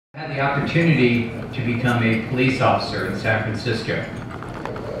I had the opportunity to become a police officer in San Francisco.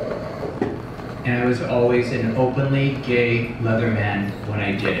 And I was always an openly gay Leatherman when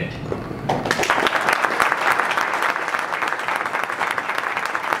I did it.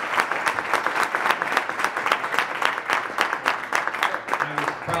 I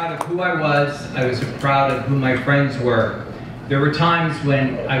was proud of who I was proud of who my friends were. There were times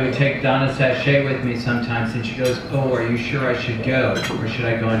when I would take Donna Sachet with me sometimes, and she goes, "Oh, are you sure I should go, or should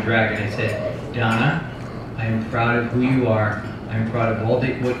I go on drag?" And I said, "Donna, I am proud of who you are. I'm proud of all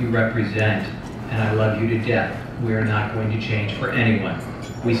what you represent, and I love you to death. We are not going to change for anyone.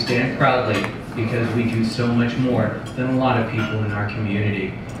 We stand proudly because we do so much more than a lot of people in our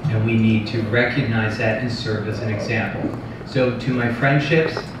community, and we need to recognize that and serve as an example." So to my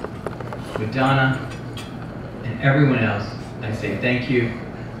friendships with Donna and everyone else, I say thank you.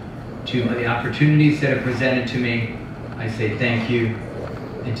 To the opportunities that are presented to me, I say thank you.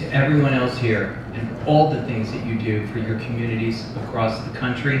 And to everyone else here, and all the things that you do for your communities across the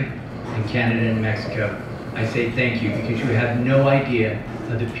country, and Canada and Mexico, I say thank you, because you have no idea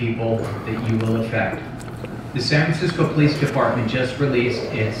of the people that you will affect. The San Francisco Police Department just released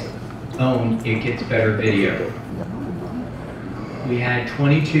its own It Gets Better video. We had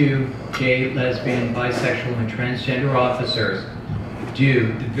 22 gay, lesbian, bisexual, and transgender officers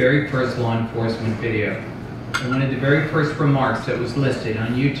do the very first law enforcement video. And one of the very first remarks that was listed on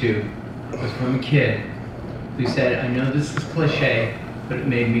YouTube was from a kid who said, "I know this is cliche, but it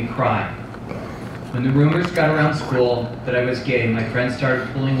made me cry. When the rumors got around school that I was gay, my friends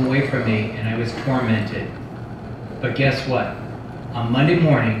started pulling away from me and I was tormented. But guess what? On Monday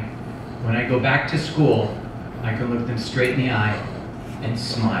morning, when I go back to school, I can look them straight in the eye and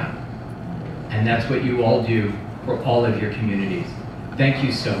smile." And that's what you all do for all of your communities. Thank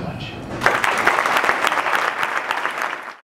you so much.